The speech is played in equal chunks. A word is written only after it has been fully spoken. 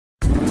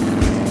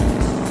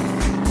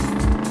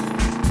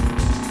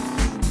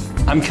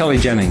I'm Kelly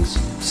Jennings,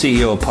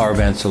 CEO of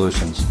PowerBand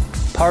Solutions.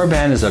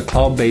 PowerBand is a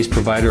cloud-based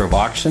provider of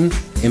auction,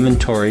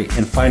 inventory,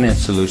 and finance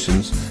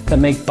solutions that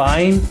make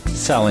buying,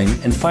 selling,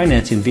 and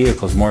financing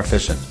vehicles more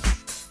efficient.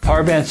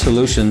 PowerBand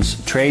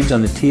Solutions trades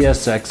on the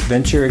TSX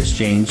Venture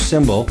Exchange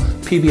symbol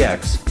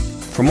PBX.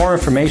 For more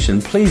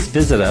information, please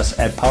visit us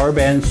at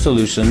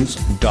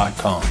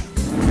powerbandsolutions.com.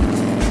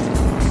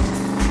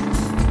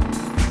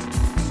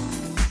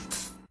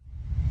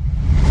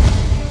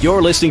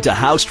 You're listening to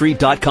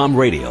HowStreet.com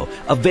radio,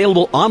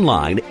 available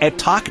online at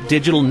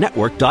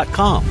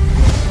TalkDigitalNetwork.com.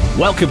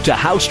 Welcome to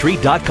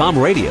HowStreet.com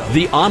radio,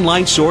 the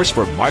online source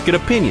for market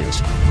opinions.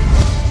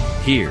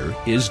 Here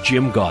is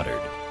Jim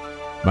Goddard.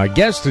 My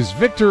guest is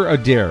Victor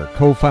Adair,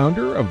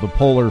 co-founder of the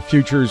Polar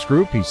Futures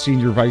Group. He's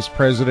Senior Vice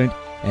President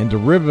and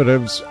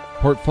Derivatives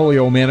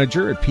Portfolio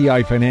Manager at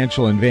PI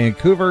Financial in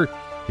Vancouver.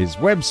 His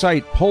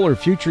website,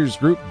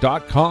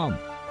 polarfuturesgroup.com.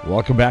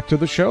 Welcome back to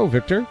the show,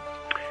 Victor.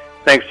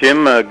 Thanks,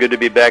 Jim. Good to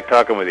be back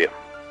talking with you.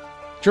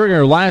 During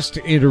our last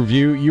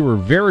interview, you were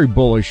very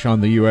bullish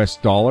on the U.S.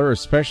 dollar,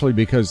 especially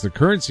because the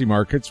currency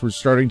markets were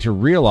starting to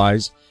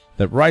realize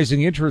that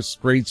rising interest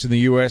rates in the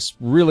U.S.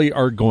 really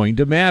are going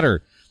to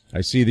matter.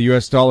 I see the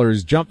U.S. dollar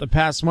has jumped the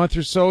past month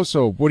or so,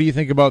 so what do you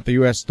think about the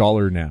U.S.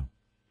 dollar now?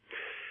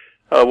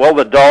 Well,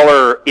 the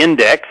dollar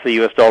index, the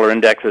U.S. dollar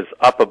index, is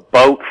up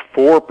about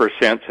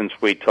 4% since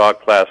we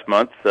talked last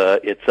month.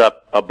 It's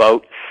up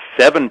about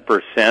 7%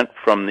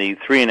 from the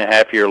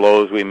 3.5-year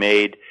lows we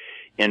made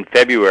in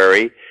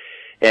February.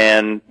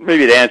 And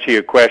maybe to answer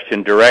your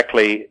question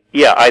directly,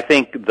 yeah, I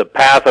think the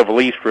path of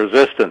least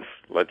resistance,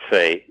 let's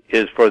say,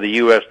 is for the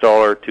U.S.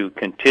 dollar to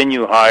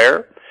continue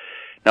higher.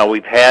 Now,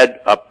 we've had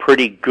a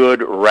pretty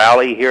good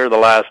rally here the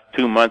last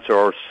 2 months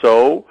or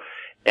so,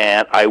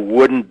 and I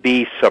wouldn't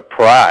be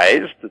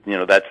surprised,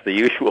 that's the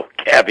usual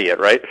caveat,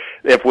 right?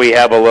 If we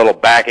have a little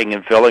backing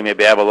and filling,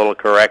 maybe have a little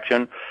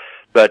correction.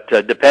 But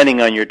depending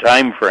on your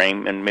time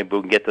frame, and maybe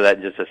we can get to that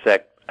in just a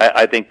sec,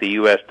 I think the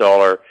U.S.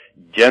 dollar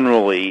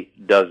generally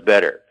does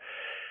better.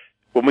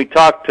 When we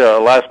talked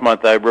last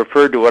month, I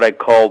referred to what I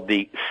called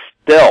the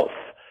stealth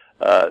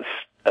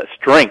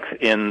strength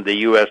in the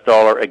U.S.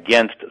 dollar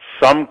against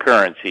some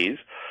currencies.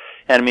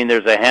 And I mean,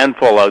 there's a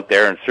handful out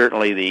there, and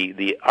certainly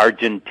the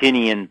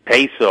Argentinian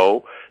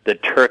peso, the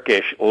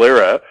Turkish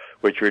lira,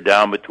 which are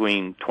down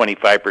between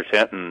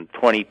 25% and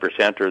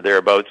 20% or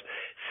thereabouts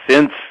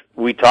since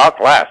we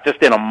talked last,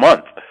 just in a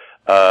month,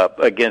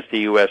 against the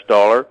U.S.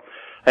 dollar.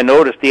 I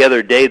noticed the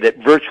other day that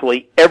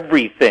virtually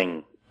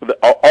everything,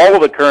 all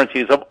of the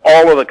currencies of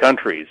all of the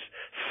countries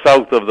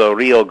south of the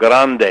Rio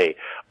Grande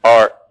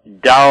are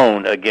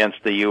down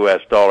against the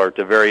U.S. dollar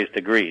to various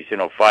degrees,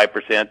 5%,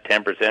 10%,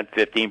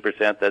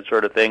 15%, that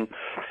sort of thing,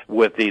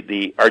 with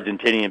the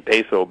Argentinian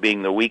peso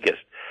being the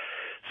weakest.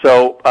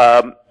 So,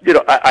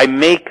 I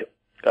make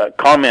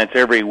comments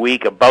every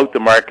week about the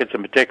markets,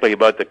 and particularly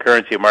about the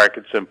currency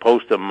markets, and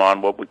post them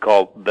on what we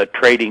call the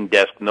trading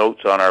desk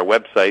notes on our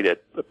website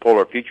at the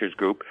Polar Futures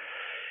Group.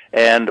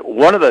 And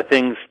one of the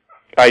things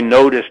I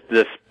noticed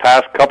this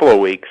past couple of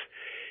weeks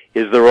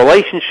is the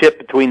relationship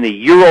between the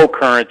euro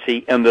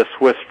currency and the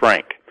Swiss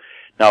franc.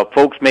 Now,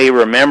 folks may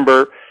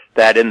remember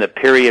that in the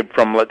period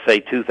from, let's say,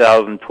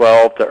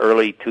 2012 to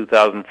early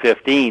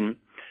 2015,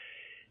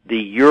 the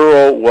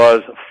euro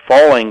was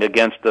falling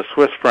against the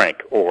Swiss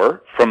franc,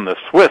 or from the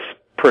Swiss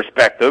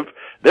perspective,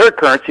 their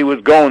currency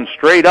was going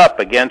straight up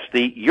against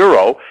the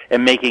euro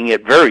and making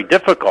it very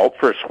difficult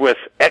for Swiss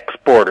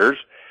exporters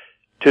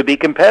to be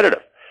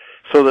competitive.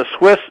 So the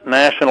Swiss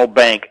National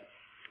Bank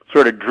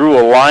sort of drew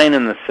a line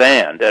in the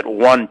sand at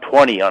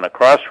 120 on a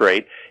cross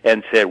rate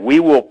and said, we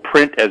will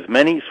print as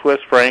many Swiss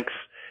francs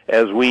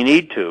as we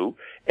need to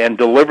and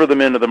deliver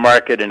them into the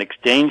market in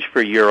exchange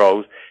for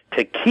euros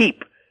to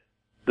keep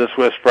the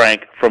Swiss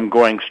franc from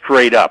going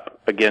straight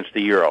up against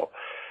the euro.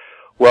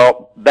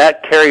 Well,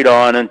 that carried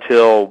on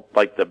until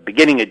like the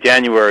beginning of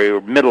January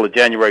or middle of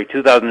January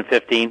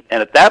 2015,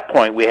 and at that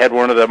point we had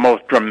one of the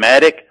most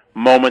dramatic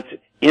moments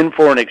in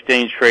foreign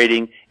exchange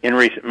trading in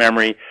recent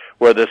memory,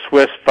 where the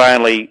Swiss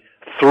finally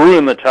threw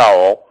in the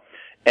towel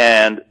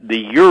and the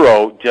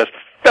euro just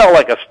fell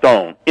like a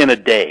stone in a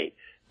day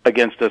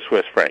against the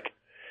Swiss franc.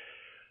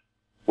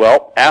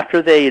 Well,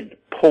 after they had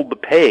pulled the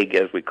peg,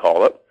 as we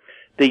call it,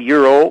 the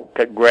euro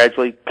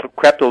gradually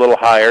crept a little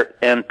higher,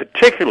 and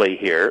particularly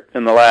here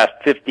in the last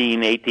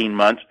 15, 18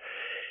 months,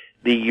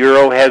 the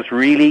euro has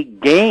really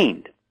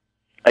gained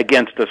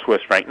against the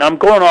Swiss franc. Now, I'm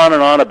going on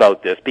and on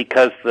about this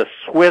because the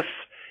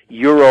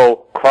Swiss-euro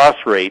cross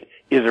rate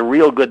is a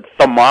real good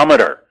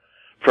thermometer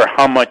for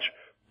how much,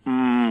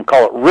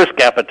 call it risk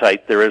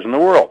appetite there is in the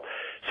world.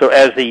 So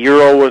as the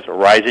euro was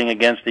rising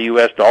against the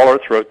U.S. dollar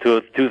throughout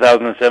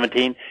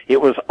 2017,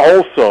 it was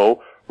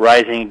also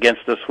rising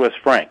against the Swiss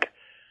franc,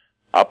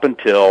 up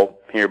until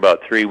here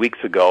about 3 weeks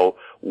ago,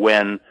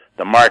 when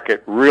the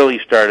market really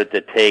started to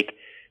take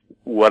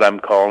what I'm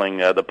calling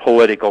the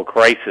political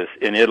crisis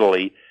in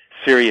Italy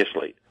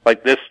seriously.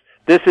 Like this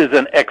is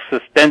an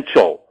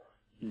existential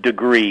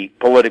degree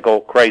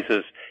political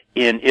crisis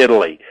in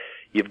Italy.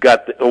 You've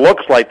got, it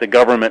looks like the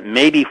government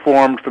may be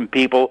formed from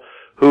people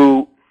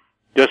who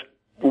just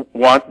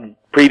want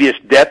previous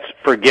debts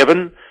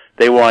forgiven.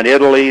 They want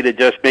Italy to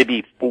just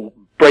maybe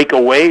break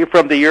away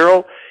from the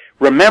euro.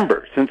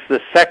 Remember, since the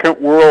Second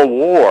World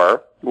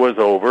War was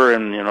over,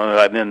 and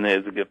then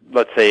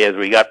let's say as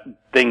we got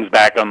things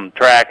back on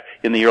track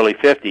in the early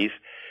 50s,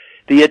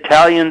 the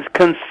Italians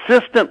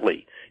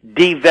consistently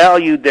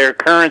devalued their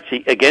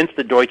currency against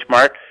the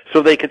Deutschmark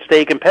so they could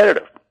stay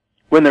competitive.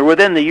 When they're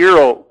within the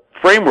euro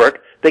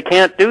framework, they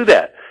can't do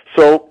that.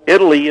 So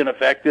Italy, in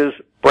effect, is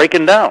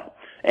breaking down.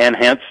 And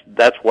hence,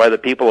 that's why the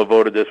people have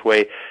voted this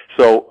way.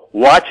 So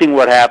watching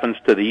what happens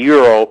to the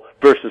euro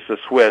versus the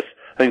Swiss,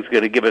 I think is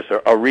going to give us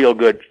a real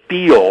good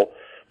feel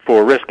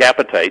for risk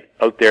appetite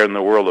out there in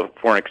the world of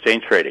foreign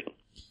exchange trading.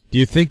 Do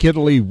you think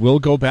Italy will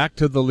go back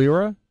to the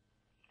lira?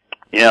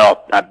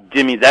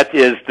 Jimmy, that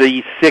is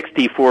the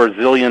 $64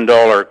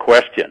 zillion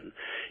question.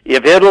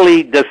 If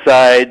Italy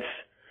decides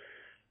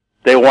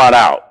they want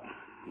out,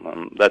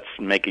 that's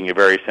making it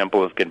very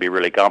simple. It's going to be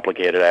really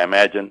complicated, I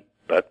imagine.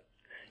 But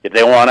if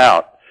they want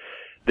out,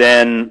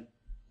 then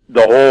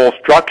the whole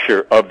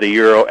structure of the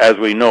euro as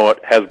we know it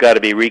has got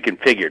to be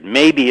reconfigured.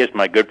 Maybe, as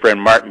my good friend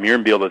Martin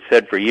Murenbiel has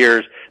said for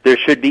years, there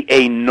should be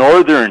a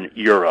northern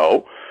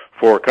euro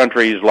for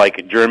countries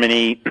like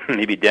Germany,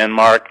 maybe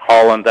Denmark,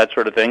 Holland, that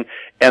sort of thing,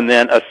 and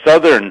then a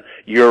southern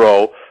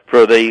euro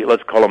for the,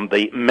 let's call them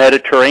the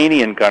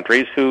Mediterranean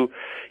countries who,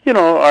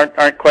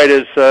 aren't quite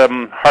as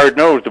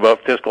hard-nosed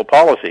about fiscal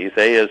policies,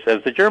 as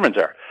the Germans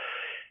are.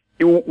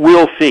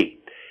 We'll see.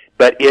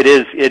 But it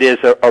is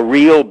a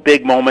real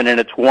big moment, and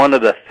it's one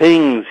of the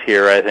things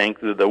here, I think,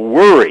 the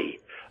worry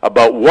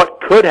about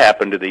what could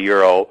happen to the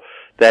euro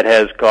that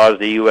has caused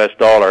the U.S.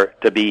 dollar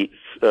to be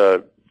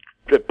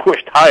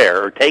pushed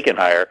higher or taken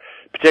higher,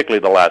 particularly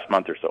the last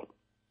month or so.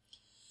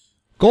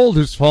 Gold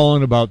has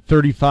fallen about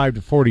 $35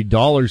 to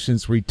 $40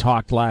 since we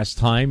talked last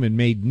time and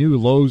made new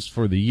lows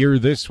for the year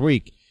this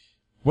week.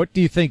 What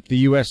do you think the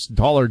U.S.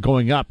 dollar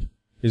going up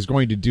is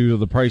going to do to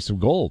the price of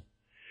gold?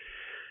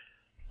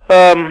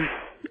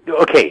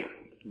 Okay.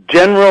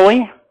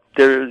 Generally,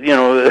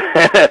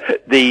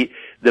 the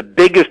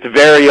biggest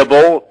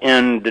variable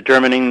in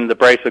determining the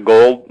price of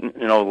gold,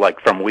 like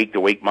from week to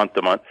week, month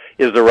to month,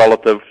 is the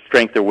relative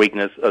strength or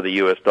weakness of the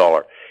U.S.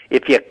 dollar.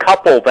 If you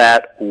couple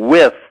that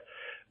with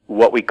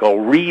what we call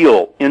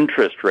real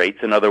interest rates,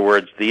 in other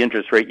words, the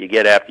interest rate you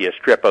get after you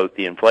strip out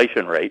the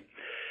inflation rate,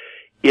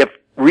 if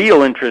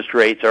real interest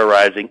rates are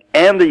rising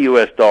and the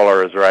U.S.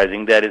 dollar is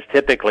rising, that is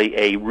typically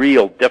a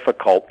real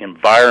difficult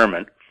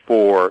environment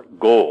for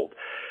gold.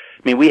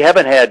 I mean, we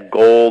haven't had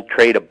gold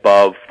trade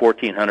above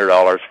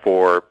 $1,400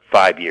 for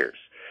 5 years.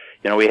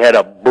 We had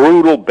a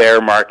brutal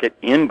bear market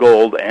in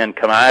gold and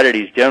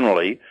commodities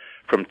generally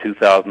from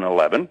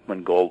 2011,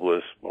 when gold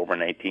was over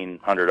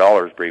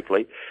 $1,900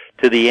 briefly,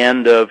 to the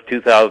end of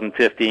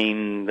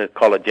 2015, let's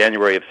call it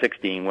January of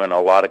 16, when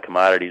a lot of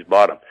commodities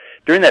bottomed.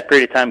 During that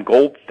period of time,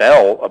 gold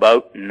fell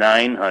about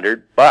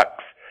 $900.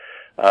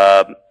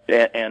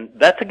 And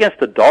that's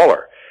against the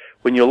dollar.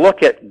 When you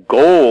look at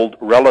gold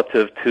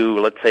relative to,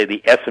 let's say,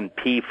 the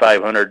S&P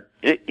 500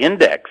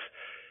 index,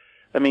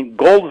 I mean,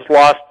 gold has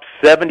lost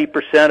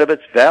 70% of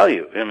its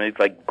value. I mean, it's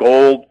like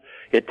gold,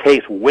 it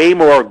takes way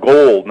more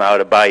gold now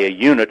to buy a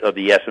unit of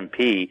the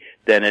S&P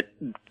than it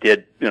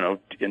did,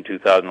 in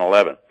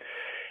 2011.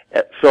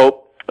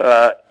 So,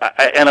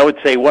 I would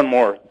say one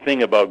more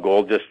thing about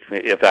gold, just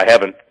if I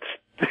haven't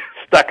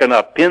stuck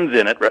enough pins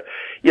in it,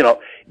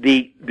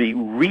 the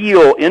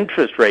real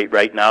interest rate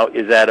right now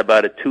is at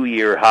about a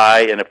 2-year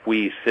high, and if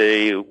we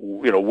say,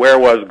 where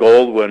was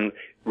gold when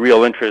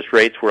real interest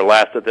rates were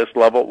last at this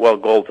level? Well,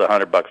 gold's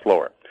 $100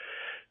 lower.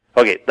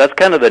 Okay, that's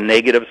kind of the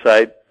negative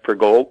side for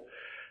gold.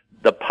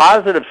 The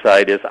positive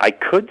side is I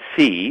could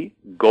see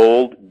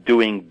gold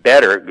doing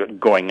better,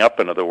 going up,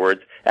 in other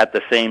words, at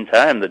the same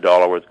time the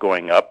dollar was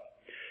going up,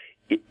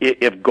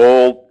 if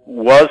gold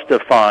was to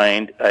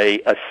find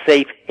a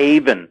safe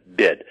haven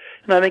bid.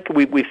 And I think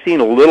we've seen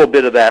a little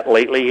bit of that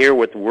lately here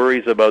with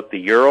worries about the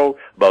euro,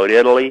 about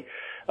Italy,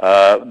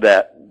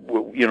 that,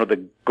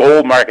 the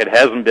gold market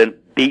hasn't been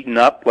beaten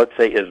up, let's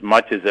say, as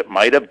much as it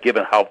might have,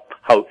 given how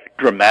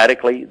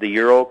dramatically the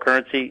euro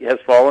currency has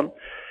fallen.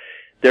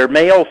 There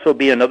may also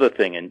be another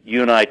thing, and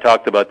you and I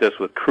talked about this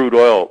with crude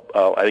oil,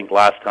 I think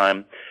last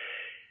time.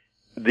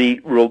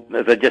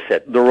 As I just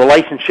said, the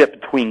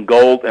relationship between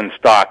gold and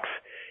stocks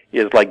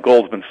is like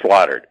gold's been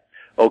slaughtered.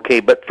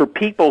 Okay, but for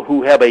people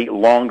who have a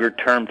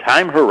longer-term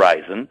time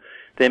horizon,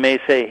 they may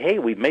say, hey,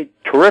 we've made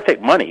terrific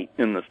money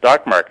in the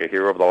stock market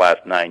here over the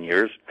last 9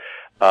 years,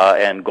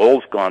 and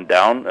gold's gone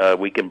down.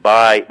 We can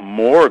buy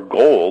more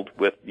gold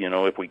with,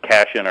 if we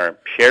cash in our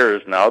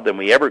shares now than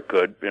we ever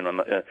could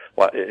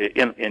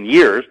in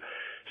years.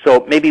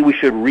 So maybe we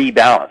should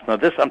rebalance. Now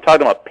I'm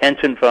talking about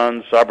pension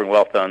funds, sovereign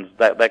wealth funds,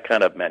 that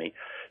kind of money.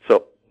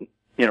 So,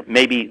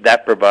 maybe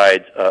that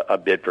provides a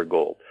bid for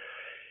gold.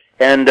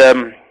 And,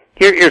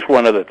 here's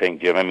one other thing,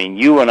 Jim. I mean,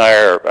 you and I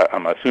are,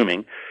 I'm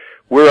assuming,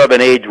 we're of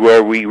an age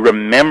where we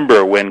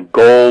remember when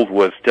gold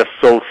was just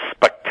so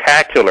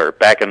spectacular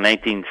back in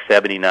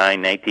 1979,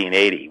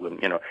 1980, when,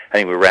 I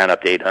think we ran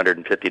up to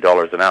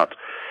 $850 an ounce.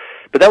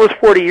 But that was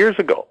 40 years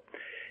ago.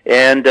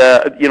 And,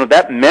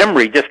 that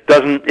memory just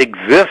doesn't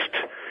exist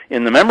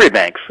in the memory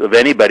banks of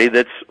anybody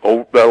that's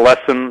less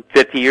than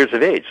 50 years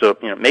of age. So,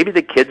 maybe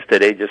the kids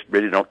today just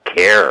really don't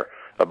care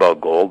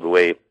about gold the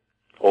way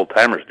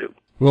old-timers do.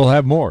 We'll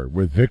have more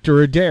with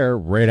Victor Adair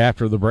right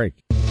after the break.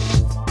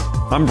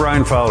 I'm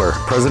Brian Fowler,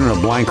 president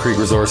of Blind Creek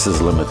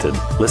Resources Limited,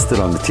 listed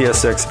on the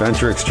TSX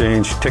Venture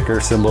Exchange, ticker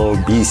symbol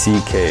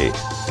BCK.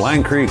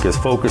 Blind Creek is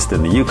focused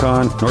in the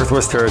Yukon,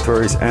 Northwest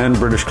Territories, and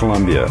British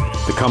Columbia.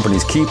 The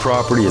company's key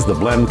property is the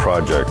Blend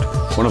Project,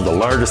 one of the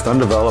largest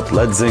undeveloped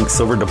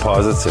lead-zinc-silver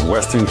deposits in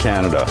Western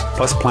Canada,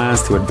 plus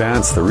plans to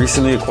advance the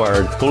recently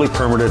acquired, fully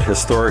permitted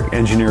historic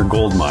Engineer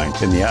gold mine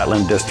in the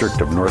Atlan District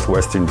of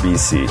Northwestern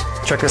BC.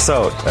 Check us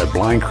out at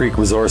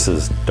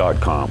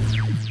blindcreekresources.com.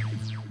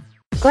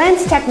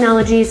 Glance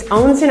Technologies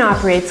owns and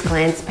operates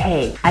Glance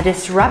Pay, a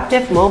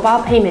disruptive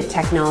mobile payment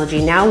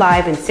technology now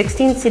live in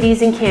 16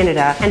 cities in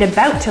Canada and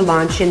about to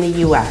launch in the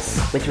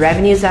US. With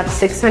revenues up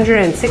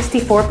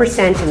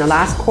 664% in the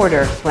last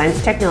quarter,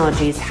 Glance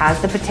Technologies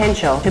has the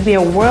potential to be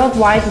a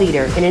worldwide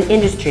leader in an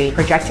industry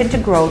projected to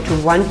grow to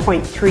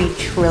 $1.3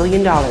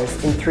 trillion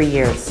in 3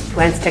 years.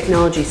 Glance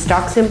Technologies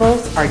stock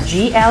symbols are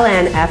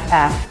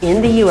GLNFF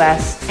in the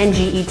US and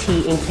GET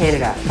in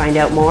Canada. Find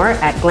out more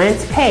at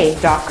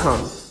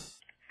glancepay.com.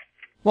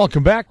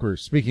 Welcome back. We're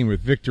speaking with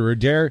Victor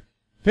Adair.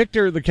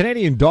 Victor, the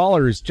Canadian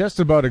dollar is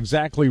just about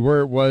exactly where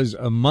it was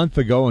a month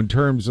ago in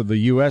terms of the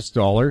U.S.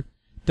 dollar.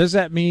 Does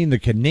that mean the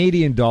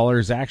Canadian dollar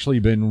has actually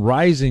been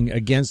rising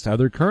against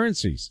other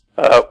currencies?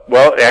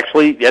 Well,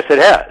 actually, yes, it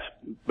has.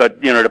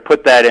 But, to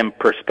put that in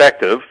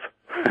perspective,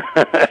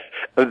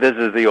 this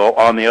is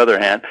on the other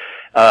hand,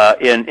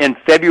 in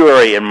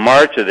February and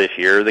March of this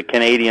year, the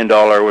Canadian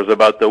dollar was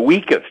about the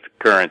weakest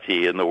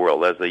currency in the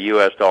world. As the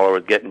U.S. dollar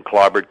was getting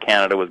clobbered,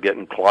 Canada was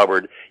getting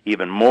clobbered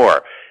even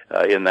more.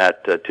 In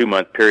that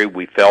 2-month period,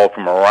 we fell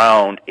from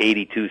around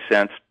 82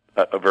 cents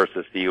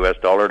versus the U.S.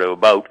 dollar to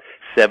about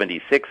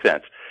 76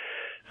 cents.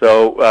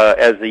 So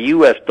as the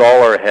U.S.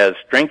 dollar has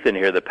strengthened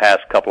here the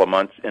past couple of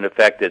months, in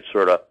effect, it's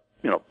sort of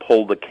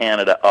pulled the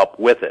Canada up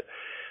with it.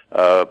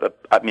 But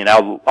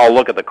I'll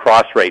look at the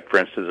cross rate, for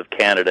instance, of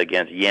Canada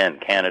against yen,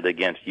 Canada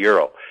against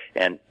euro,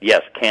 and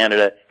yes,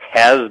 Canada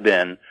has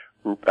been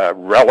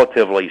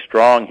relatively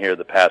strong here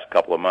the past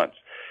couple of months.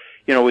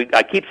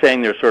 I keep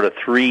saying there's sort of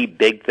 3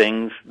 big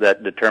things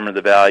that determine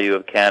the value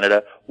of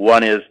Canada.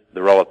 One is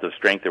the relative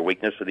strength or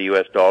weakness of the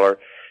U.S. dollar.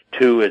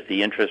 2 is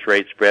the interest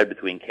rate spread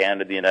between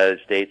Canada and the United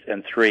States,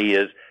 and 3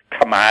 is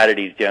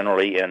commodities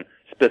generally, and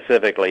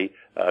specifically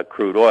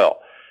crude oil.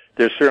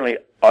 There's certainly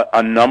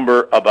a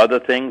number of other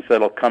things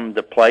that'll come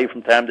to play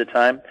from time to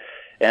time.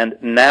 And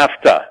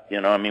NAFTA,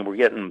 we're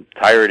getting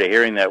tired of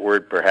hearing that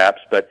word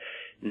perhaps, but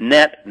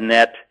net,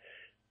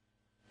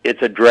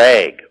 it's a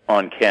drag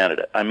on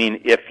Canada.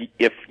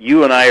 If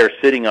you and I are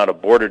sitting on a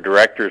board of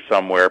directors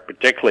somewhere,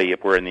 particularly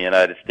if we're in the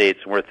United States,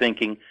 and we're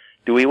thinking,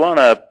 do we want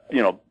to,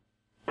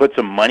 put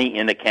some money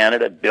into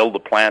Canada, build a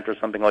plant or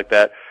something like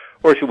that,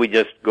 or should we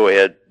just go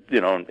ahead,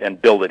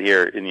 and build it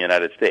here in the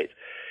United States?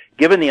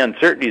 Given the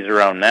uncertainties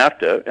around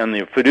NAFTA and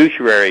the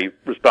fiduciary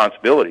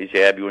responsibilities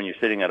you have when you're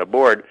sitting on a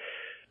board,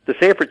 the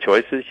safer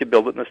choice is you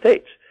build it in the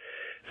States.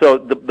 So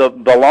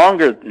the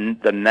longer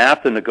the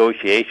NAFTA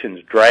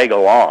negotiations drag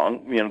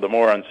along, the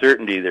more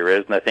uncertainty there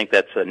is, and I think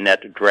that's a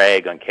net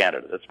drag on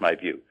Canada. That's my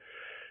view.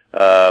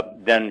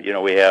 Then,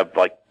 we have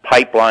like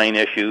pipeline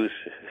issues,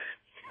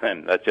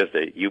 and that's just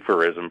a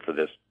euphemism for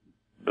this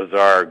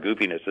bizarre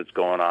goofiness that's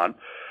going on.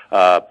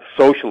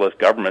 Socialist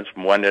governments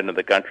from one end of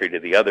the country to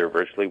the other.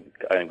 Virtually,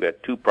 I think we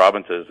have 2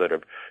 provinces that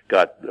have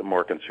got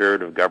more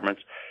conservative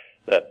governments.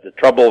 The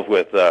troubles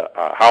with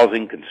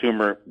housing,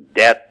 consumer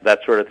debt, that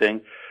sort of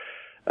thing.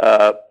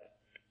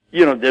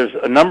 There's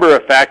a number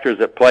of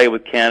factors at play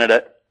with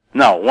Canada.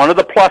 Now, one of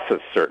the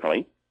pluses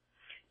certainly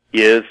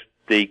is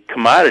the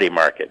commodity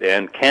market,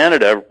 and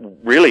Canada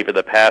really for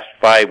the past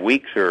 5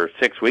 weeks or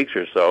 6 weeks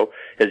or so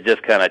has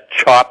just kind of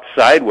chopped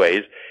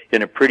sideways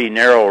in a pretty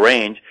narrow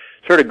range,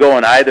 sort of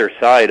going either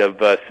side of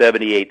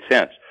 78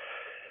 cents.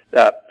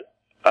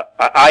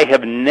 I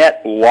have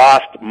net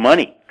lost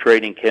money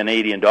trading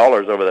Canadian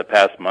dollars over the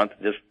past month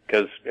just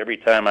because every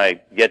time I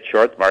get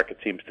short, the market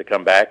seems to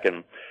come back.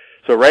 And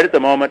so right at the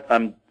moment,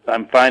 I'm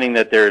finding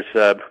that there's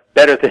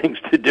better things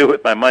to do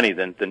with my money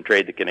than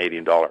trade the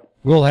Canadian dollar.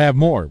 We'll have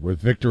more with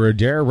Victor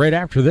Adair right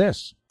after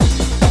this.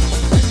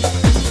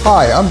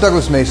 Hi, I'm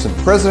Douglas Mason,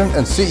 President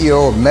and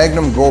CEO of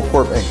Magnum Gold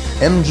Corp. Inc.,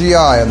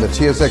 MGI on the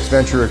TSX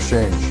Venture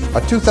Exchange.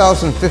 A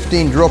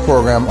 2015 drill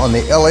program on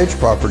the LH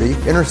property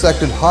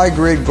intersected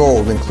high-grade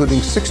gold, including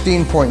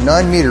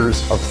 16.9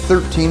 meters of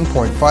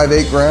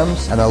 13.58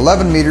 grams and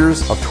 11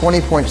 meters of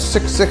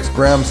 20.66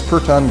 grams per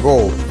ton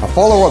gold. A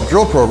follow-up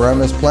drill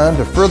program is planned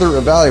to further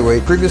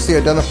evaluate previously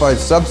identified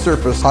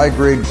subsurface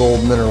high-grade gold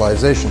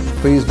mineralization.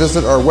 Please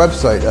visit our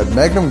website at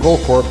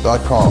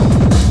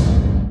magnumgoldcorp.com.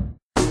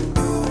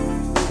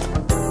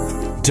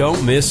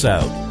 Don't miss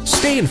out.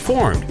 Stay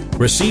informed.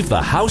 Receive the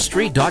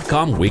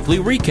HowStreet.com weekly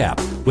recap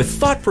with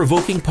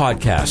thought-provoking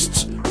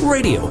podcasts,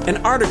 radio, and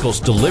articles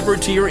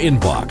delivered to your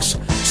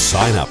inbox.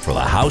 Sign up for the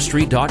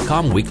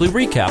HowStreet.com weekly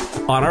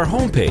recap on our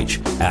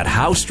homepage at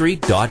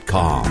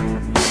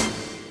HowStreet.com.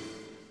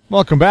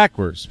 Welcome back.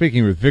 We're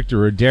speaking with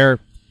Victor Adair.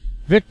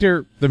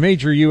 Victor, the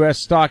major U.S.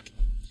 stock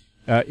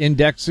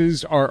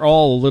indexes are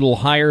all a little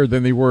higher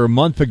than they were a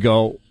month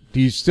ago.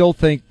 Do you still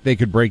think they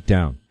could break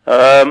down?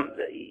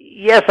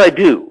 Yes, I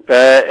do.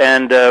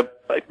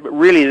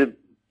 Really,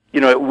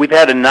 we've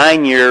had a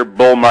 9-year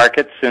bull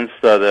market since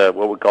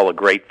what we call the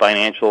Great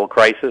Financial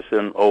Crisis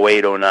in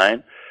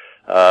 08-09.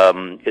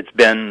 It's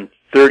been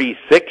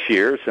 36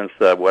 years since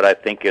what I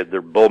think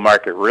the bull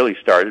market really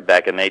started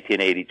back in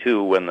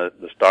 1982, when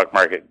the stock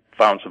market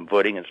found some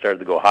footing and started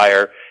to go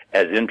higher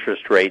as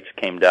interest rates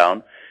came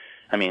down.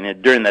 I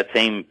mean, during that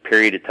same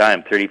period of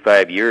time,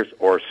 35 years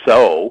or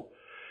so,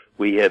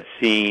 we have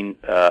seen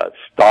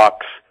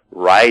stocks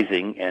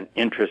rising and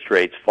interest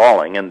rates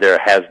falling, and there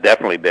has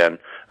definitely been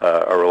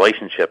a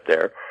relationship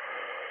there.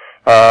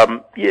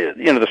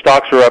 The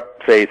stocks are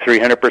up, say,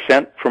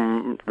 300%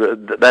 from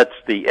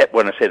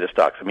when I say the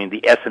stocks, I mean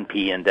the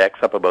S&P index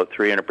up about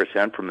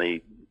 300% from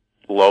the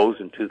lows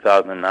in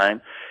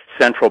 2009.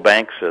 Central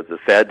banks, the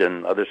Fed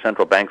and other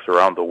central banks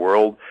around the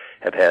world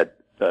have had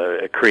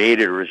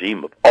created a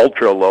regime of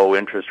ultra low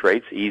interest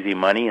rates, easy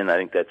money, and I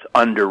think that's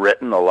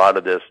underwritten a lot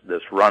of this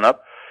run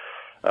up.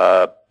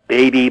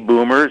 Baby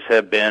boomers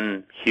have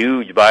been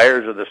huge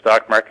buyers of the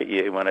stock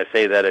market. When I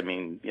say that, I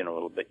mean, a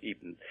little bit,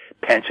 even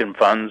pension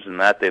funds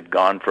and that, they've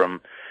gone from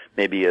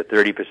maybe a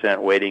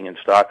 30% weighting in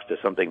stocks to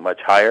something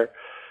much higher.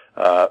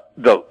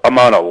 The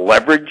amount of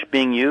leverage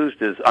being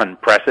used is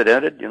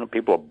unprecedented.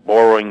 People are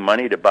borrowing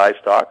money to buy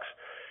stocks.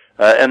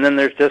 And then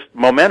there's just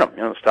momentum.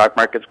 The stock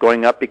market's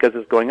going up because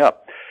it's going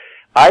up.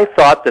 I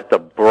thought that the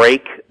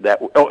break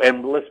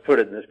and let's put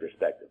it in this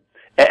perspective.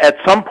 At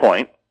some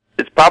point,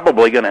 it's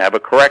probably going to have a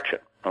correction.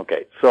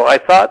 Okay, so I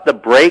thought the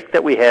break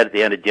that we had at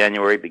the end of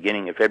January,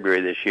 beginning of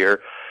February this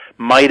year,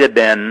 might have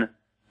been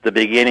the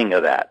beginning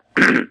of that.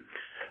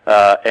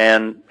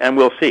 And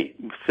we'll see.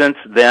 Since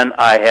then,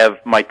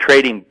 my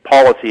trading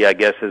policy, I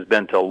guess, has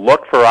been to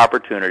look for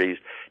opportunities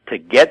to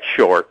get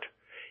short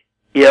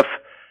if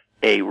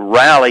a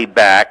rally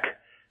back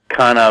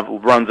kind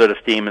of runs out of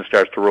steam and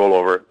starts to roll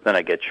over, then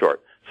I get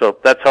short. So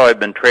that's how I've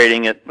been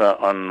trading it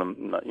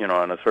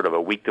on a sort of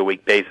a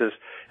week-to-week basis,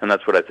 and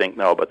that's what I think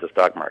now about the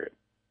stock market.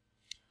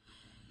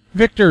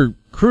 Victor,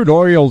 crude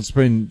oil's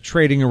been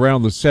trading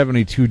around the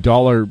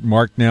 $72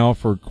 mark now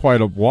for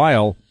quite a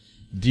while.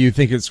 Do you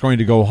think it's going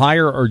to go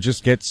higher or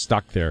just get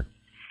stuck there?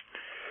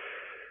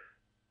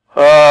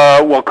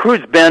 Well,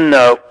 crude's been,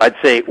 I'd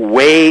say,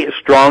 way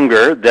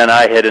stronger than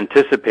I had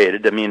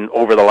anticipated. I mean,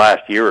 over the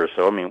last year or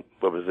so. I mean,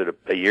 what was it,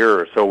 a year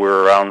or so, we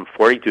were around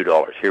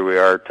 $42. Here we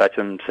are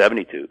touching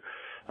 72.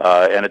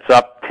 And it's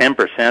up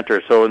 10%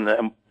 or so in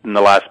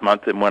the last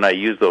month. And when I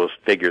use those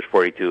figures,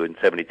 42 and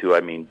 72,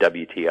 I mean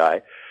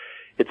WTI.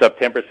 It's up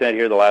 10%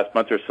 here the last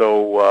month or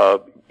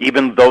so,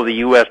 even though the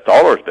U.S.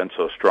 dollar has been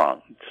so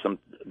strong.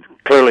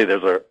 Clearly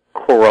there's a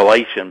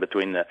correlation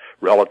between the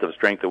relative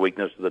strength and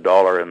weakness of the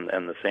dollar and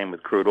the same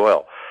with crude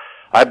oil.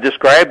 I've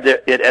described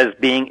it as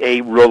being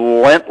a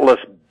relentless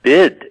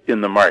bid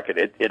in the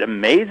market. It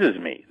amazes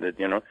me that,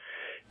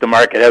 the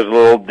market has a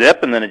little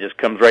dip and then it just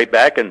comes right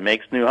back and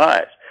makes new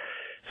highs.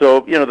 So,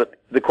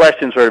 the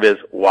question sort of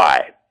is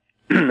why?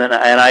 And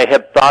I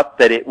had thought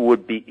that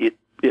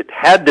it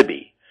had to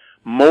be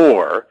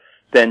more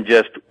than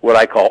just what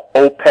I call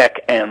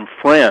OPEC and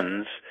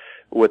friends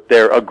with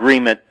their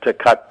agreement to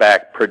cut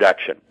back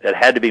production. It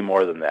had to be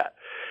more than that.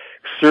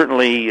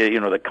 Certainly,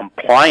 the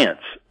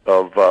compliance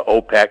of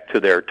OPEC to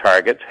their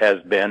targets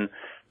has been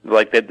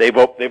like that. They've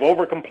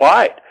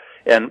overcomplied,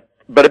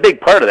 but a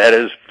big part of that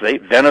is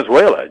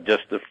Venezuela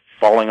just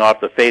falling off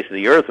the face of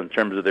the earth in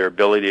terms of their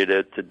ability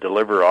to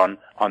deliver on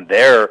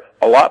their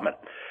allotment.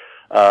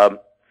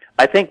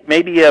 I think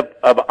maybe of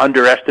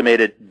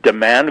underestimated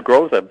demand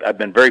growth. I've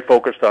been very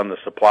focused on the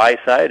supply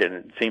side, and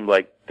it seemed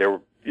like there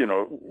were,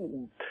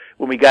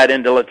 when we got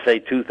into, let's say,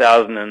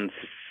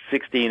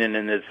 2016 and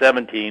into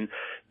 17,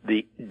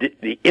 the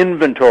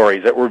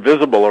inventories that were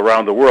visible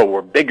around the world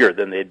were bigger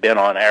than they'd been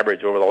on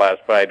average over the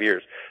last 5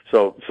 years.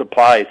 So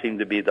supply seemed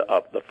to be the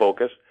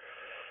focus.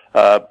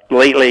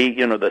 Lately,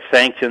 the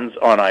sanctions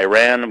on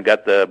Iran have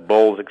got the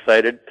bulls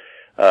excited.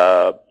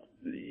 On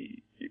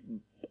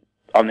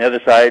the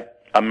other side,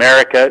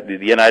 America, the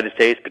United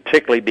States,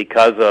 particularly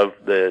because of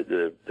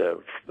the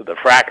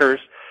frackers,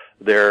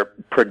 their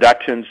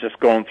production's just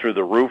going through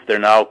the roof. They're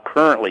now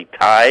currently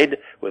tied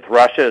with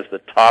Russia as the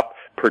top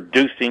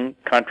producing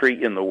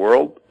country in the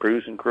world,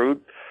 producing crude.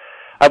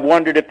 I've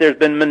wondered if there's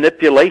been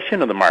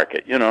manipulation of the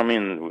market.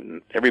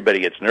 Everybody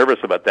gets nervous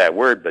about that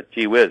word, but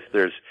gee whiz,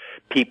 there's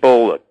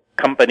people,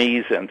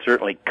 companies, and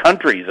certainly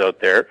countries out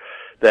there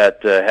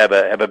that have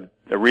a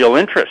real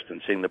interest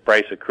in seeing the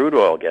price of crude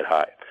oil get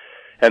high.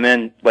 And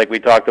then, like we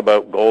talked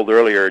about gold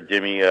earlier,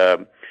 Jimmy,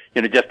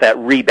 just that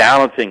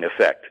rebalancing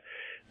effect,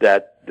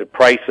 that the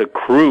price of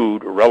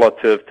crude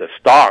relative to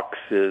stocks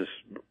is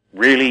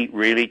really,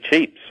 really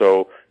cheap.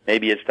 So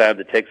maybe it's time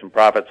to take some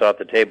profits off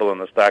the table in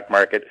the stock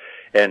market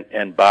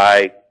and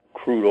buy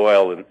crude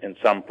oil in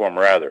some form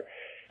or other.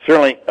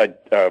 Certainly,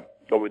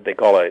 what would they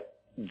call a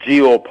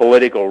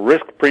geopolitical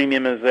risk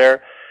premium is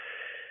there.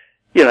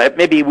 You know,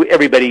 maybe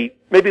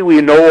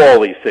we know all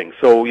these things.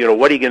 So, you know,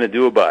 what are you going to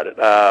do about it?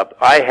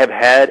 I have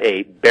had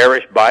a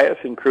bearish bias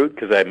in crude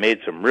because I made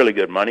some really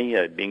good money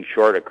being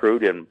short of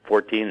crude in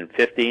 14 and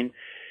 15.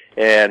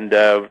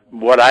 And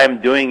what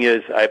I'm doing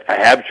is I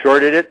have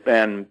shorted it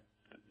and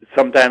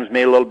sometimes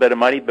made a little bit of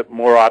money, but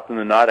more often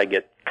than not I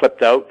get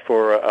clipped out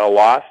for a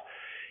loss.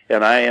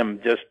 And I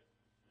am just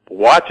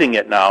watching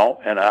it now,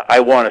 and I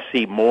want to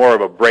see more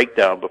of a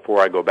breakdown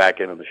before I go back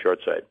into the short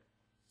side.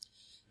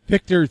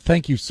 Victor,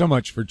 thank you so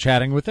much for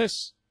chatting with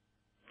us.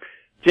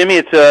 Jimmy,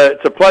 it's a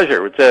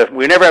pleasure.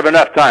 We never have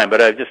enough time,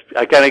 but I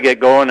kind of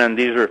get going, and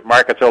these are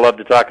markets I love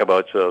to talk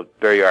about, so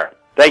there you are.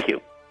 Thank you.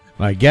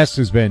 My guest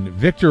has been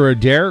Victor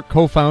Adair,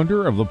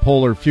 co-founder of the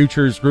Polar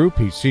Futures Group.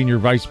 He's Senior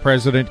Vice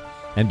President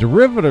and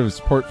Derivatives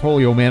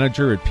Portfolio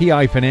Manager at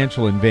PI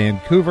Financial in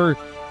Vancouver.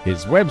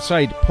 His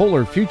website,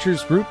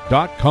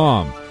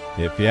 polarfuturesgroup.com.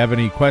 If you have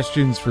any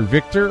questions for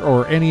Victor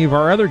or any of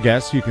our other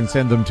guests, you can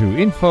send them to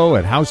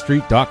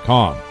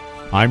info@howstreet.com.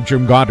 I'm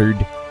Jim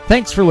Goddard.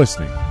 Thanks for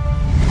listening.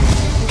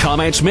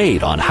 Comments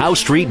made on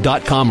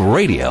HowStreet.com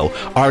radio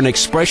are an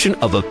expression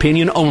of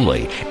opinion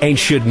only and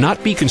should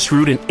not be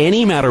construed in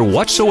any matter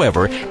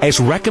whatsoever as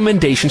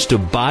recommendations to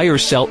buy or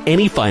sell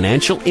any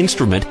financial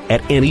instrument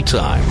at any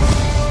time.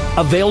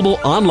 Available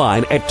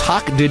online at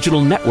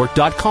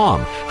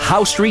TalkDigitalNetwork.com.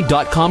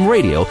 HowStreet.com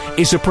radio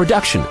is a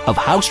production of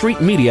HowStreet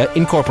Media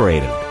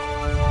Incorporated.